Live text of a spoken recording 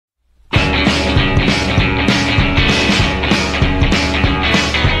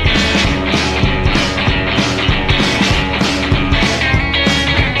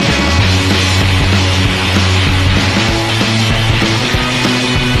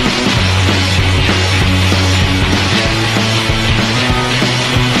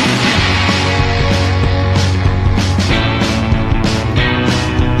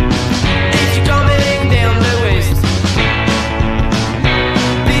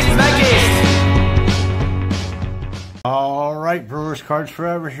Brewers Cards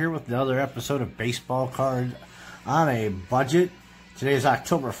Forever here with another episode of Baseball Cards on a Budget. Today is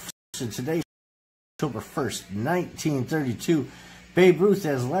October 1st, and today, October 1st, 1932, Babe Ruth,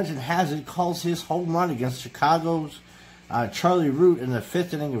 as legend has it, calls his home run against Chicago's Charlie Root in the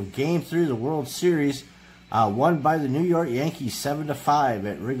 5th inning of Game 3 of the World Series, won by the New York Yankees 7-5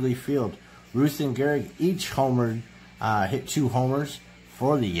 at Wrigley Field. Ruth and Gehrig each homered, hit 2 homers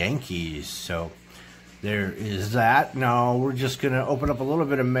for the Yankees. So there is that. Now we're just going to open up a little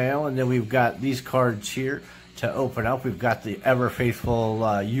bit of mail, and then we've got these cards here to open up. We've got the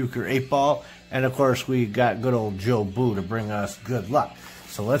ever-faithful Euchre 8-ball, and of course we got good old Joe Boo to bring us good luck.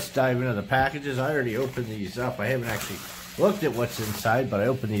 So let's dive into the packages. I already opened these up. I haven't actually looked at what's inside, but I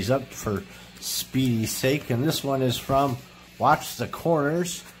opened these up for speedy's sake, and this one is from Watch the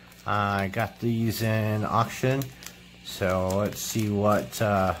Corners. I got these in auction, so let's see what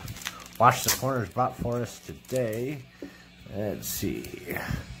Watch the Corners brought for us today. Let's see.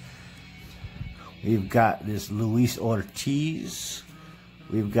 We've got this Luis Ortiz.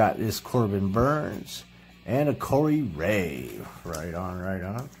 We've got this Corbin Burns. And a Corey Ray. Right on, right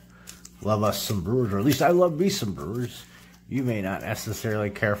on. Love us some Brewers, or at least I love me some Brewers. You may not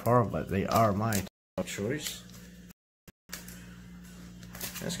necessarily care for them, but they are my top choice.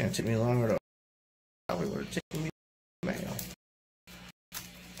 That's going to take me longer to probably would have taken me to mail.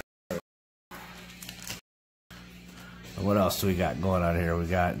 What else do we got going on here? We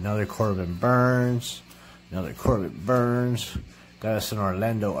got another Corbin Burns. Another Corbin Burns. Got us an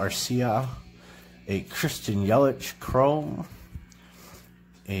Orlando Arcia. A Christian Yelich Chrome.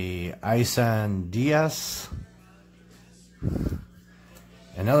 A Isan Diaz.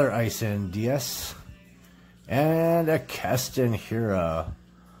 Another Isan Diaz. And a Keston Hira.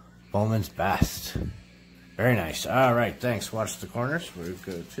 Bowman's Best. Very nice. All right, thanks. Watch the Corners. We'll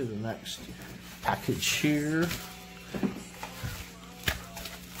go to the next package here.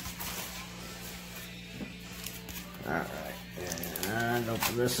 All right, and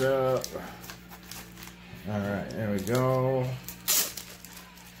open this up. All right, there we go.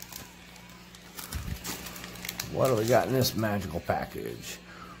 What do we got in this magical package?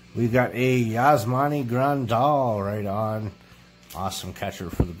 We got a Yasmani Grandal, right on. Awesome catcher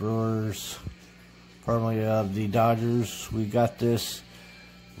for the Brewers. Formerly of the Dodgers. We got this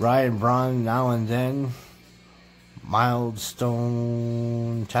Ryan Braun Now and Then.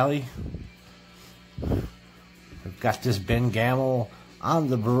 Milestone Tally. We've got this Ben Gamble on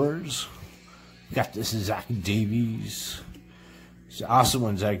the Brewers. We've got this Zach Davies. It's awesome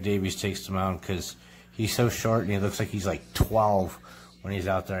when Zach Davies takes the mound because he's so short and he looks like he's like 12 when he's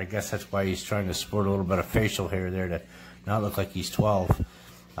out there. I guess that's why he's trying to sport a little bit of facial hair there to not look like he's 12.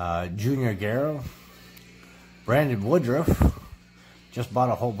 Junior Guerrero. Brandon Woodruff. Just bought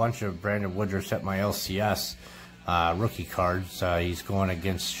a whole bunch of Brandon Woodruffs at my LCS rookie cards. He's going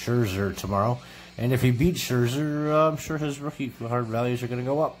against Scherzer tomorrow. And if he beats Scherzer, I'm sure his rookie card values are going to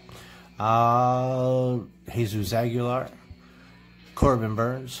go up. Jesus Aguilar. Corbin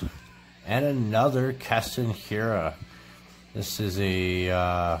Burns. And another Keston Hira. This is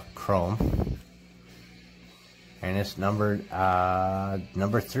a Chrome. And it's numbered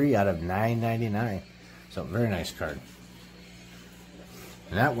number 3 out of 999. So, very nice card.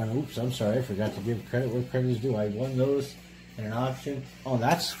 And that one, oops, I'm sorry, I forgot to give credit where credit is due. I won those in an auction. Oh,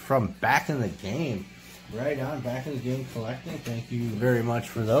 that's from Back in the Game. Right on, Back in the Game collecting. Thank you very much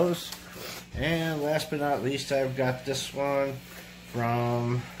for those. And last but not least, I've got this one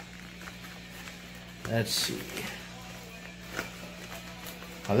from, let's see.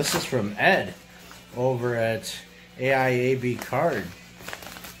 Oh, this is from Ed over at AIAB Card.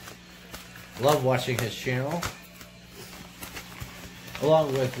 Love watching his channel,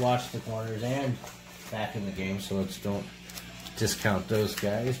 along with Watch the Corners and Back in the Game, so let's don't discount those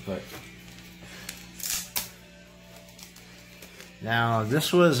guys. But now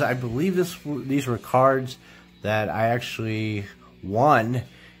this was, I believe these were cards that I actually won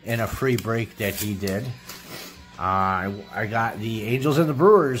in a free break that he did. I got the Angels and the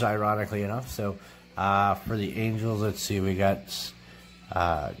Brewers, ironically enough. So for the Angels, let's see, we got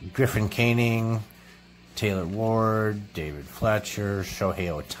Griffin Canning, Taylor Ward, David Fletcher, Shohei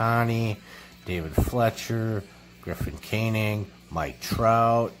Ohtani, David Fletcher, Griffin Canning, Mike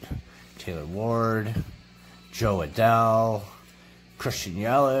Trout, Taylor Ward, Joe Adell, Christian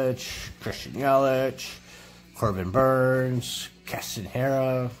Yelich, Corbin Burns, Keston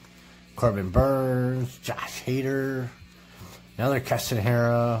Hira, Corbin Burns, Josh Hader, another Keston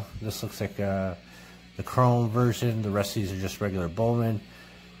Hira. This looks like the Chrome version. The rest of these are just regular Bowman.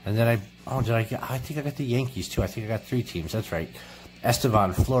 And then I think I got the Yankees too. I think I got 3 teams. That's right.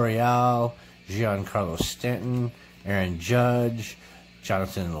 Estevan Florial, Giancarlo Stanton, Aaron Judge,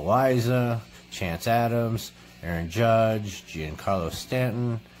 Jonathan Loaiza, Chance Adams, Aaron Judge, Giancarlo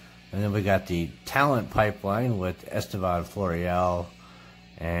Stanton. And then we got the talent pipeline with Estevan Florial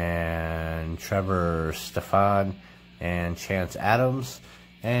and Trevor Stefan and Chance Adams.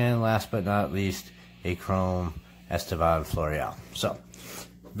 And last but not least, a chrome Estevan Florial. So,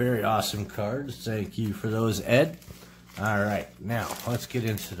 very awesome cards. Thank you for those, Ed. All right, now let's get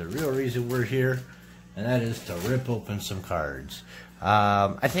into the real reason we're here, and that is to rip open some cards.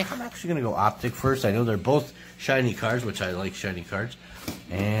 I think I'm actually going to go Optic first. I know they're both shiny cards, which I like shiny cards.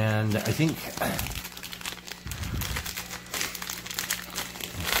 And I think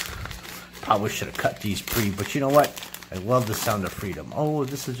probably should have cut these pre, but you know what? I love the sound of freedom. Oh,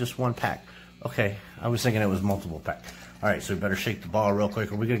 this is just one pack. Okay, I was thinking it was multiple pack. All right, so we better shake the ball real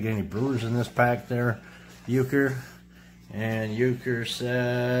quick. Are we going to get any Brewers in this pack there, Euchre? And Euchre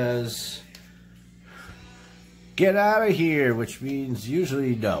says, get out of here, which means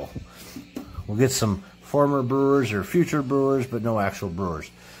usually no. We'll get some former Brewers or future Brewers, but no actual Brewers.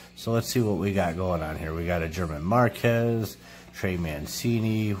 So let's see what we got going on here. We got a German Marquez, Trey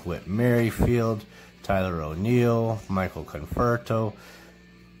Mancini, Whit Merrifield, Tyler O'Neill, Michael Conforto,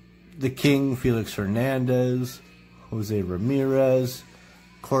 the King, Felix Hernandez, Jose Ramirez,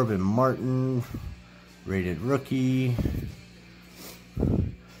 Corbin Martin, rated rookie,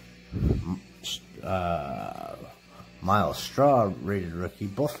 Miles Straw, rated rookie,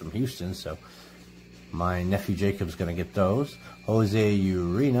 both from Houston, so my nephew Jacob's going to get those. Jose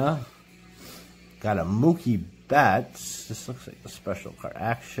Urena, got a Mookie Betts. This looks like a special card.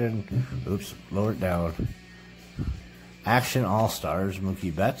 Action, oops, lower it down. Action All-Stars,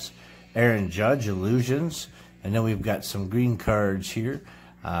 Mookie Betts. Aaron Judge, Illusions. And then we've got some green cards here.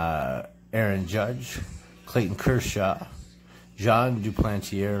 Aaron Judge, Clayton Kershaw, John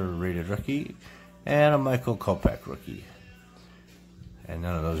Duplantier, rated rookie, and a Michael Kopech rookie. And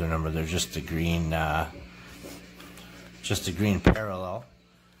none of those are numbered. They're just a green parallel.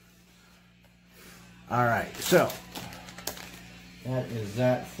 All right, so that is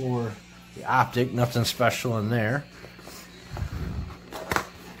that for the Optic. Nothing special in there.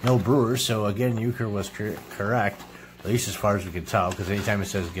 No Brewers, so again, Euchre was correct, at least as far as we can tell, because anytime it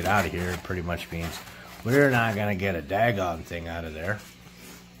says get out of here, it pretty much means we're not going to get a daggone thing out of there.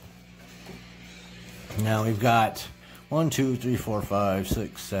 Now we've got 1, 2, 3, 4, 5,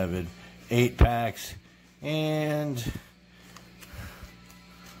 6, 7, 8 packs, and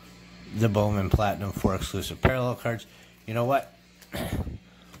the Bowman Platinum 4 exclusive parallel cards. You know what?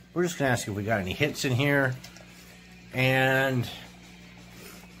 We're just going to ask you if we got any hits in here, and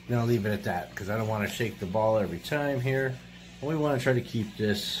I'm going to leave it at that because I don't want to shake the ball every time here. And we want to try to keep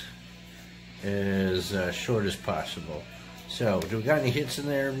this as short as possible. So, do we got any hits in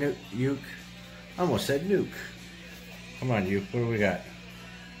there, Uke? I almost said Nuke. Come on, Uke. What do we got?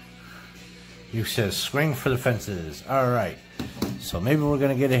 Uke says, swing for the fences. All right. So, maybe we're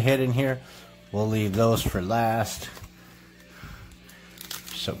going to get a hit in here. We'll leave those for last.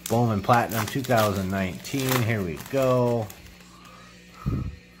 So, Bowman Platinum 2019. Here we go.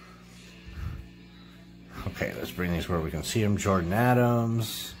 Okay, let's bring these where we can see them. Jordan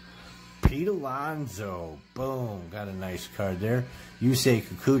Adams. Pete Alonso. Boom. Got a nice card there. You say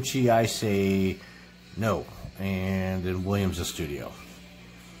Kikuchi. I say no. And then Williams the Studio.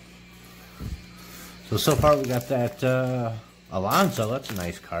 So far we got that Alonso. That's a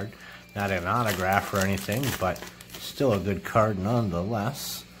nice card. Not an autograph or anything, but still a good card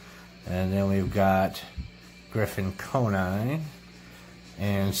nonetheless. And then we've got Griffin Conine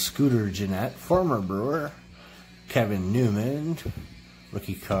and Scooter Gennett, former Brewer. Kevin Newman,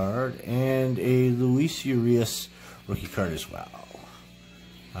 rookie card, and a Luis Urias rookie card as well.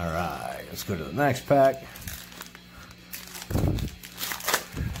 All right, let's go to the next pack.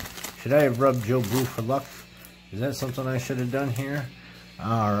 Should I have rubbed Joe Blue for luck? Is that something I should have done here?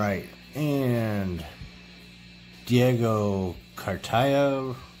 All right, and Diego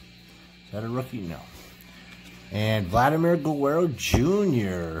Cartaya. Is that a rookie? No. And Vladimir Guerrero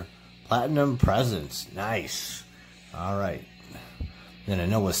Jr. Platinum Presents. Nice. All right. Then a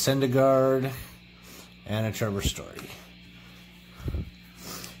Noah Syndergaard and a Trevor Story.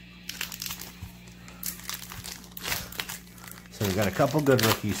 So we've got a couple good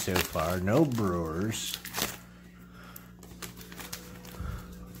rookies so far. No Brewers.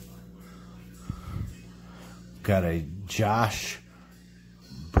 Got a Josh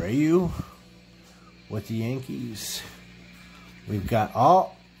Brayu with the Yankees. We've got,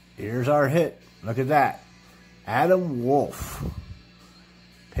 oh, here's our hit. Look at that. Adam Wolf.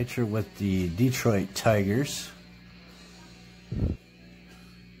 Pitcher with the Detroit Tigers.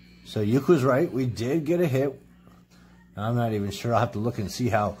 So Yuke was right. We did get a hit. I'm not even sure. I'll have to look and see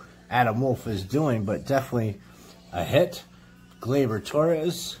how Adam Wolf is doing, but definitely a hit. Gleyber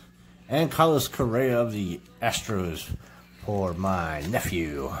Torres and Carlos Correa of the Astros for my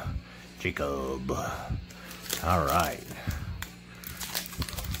nephew, Jacob. All right.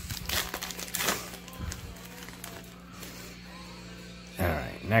 All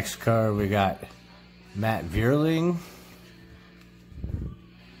right, next card we got Matt Vierling.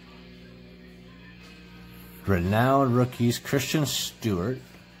 Renowned rookies, Christian Stewart.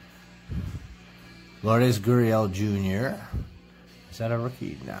 Lourdes Gurriel Jr. Is that a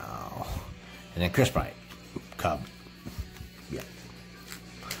rookie? No. And then Chris Bryant, Cub. Yep.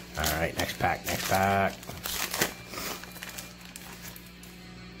 All right, next pack, next pack.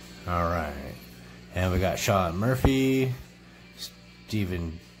 All right. And we got Sean Murphy,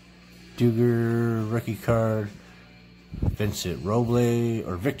 Steven Duger, rookie card, Vincent Roble,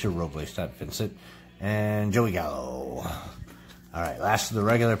 or Victor Robles, not Vincent, and Joey Gallo. All right, last of the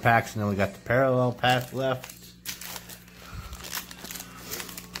regular packs, and then we got the parallel pack left.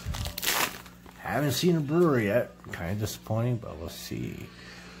 Haven't seen a Brewer yet. Kind of disappointing, but we'll see.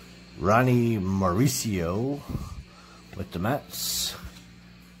 Ronnie Mauricio with the Mets.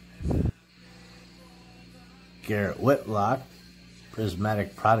 Garrett Whitlock,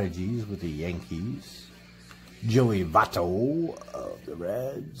 Prismatic Prodigies with the Yankees. Joey Votto of the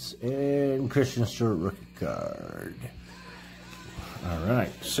Reds. And Christian Stewart rookie card.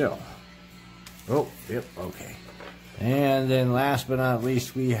 Alright, so. Oh, yep, okay. And then last but not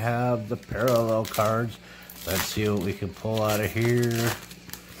least, we have the parallel cards. Let's see what we can pull out of here.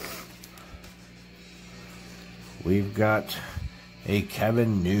 We've got a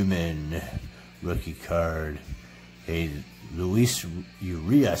Kevin Newman rookie card. A Luis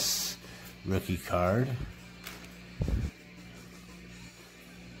Urias rookie card.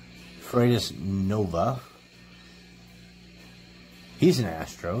 Freitas Nova. He's an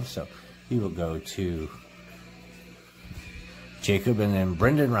Astro, so he will go to Jacob, and then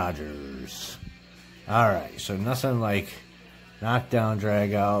Brendan Rodgers. All right, so nothing like knockdown,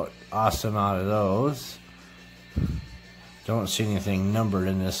 drag out, awesome out of those. Don't see anything numbered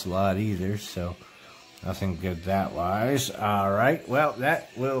in this lot either, so nothing good that wise. All right, well, that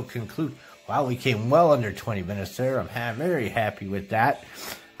will conclude. Wow, we came well under 20 minutes there. I'm very happy with that.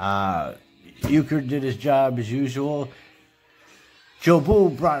 Euchre did his job as usual. Joe Bull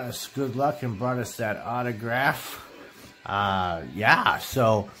brought us good luck and brought us that autograph. Yeah,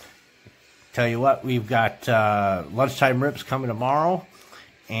 so tell you what, we've got lunchtime rips coming tomorrow,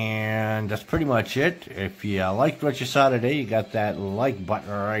 and that's pretty much it. If you liked what you saw today, you got that like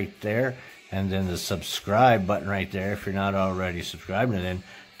button right there, and then the subscribe button right there if you're not already subscribed. And then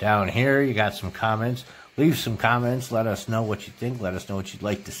down here, you got some comments. Leave some comments. Let us know what you think. Let us know what you'd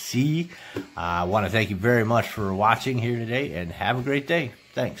like to see. I want to thank you very much for watching here today, and have a great day.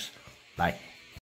 Thanks. Bye.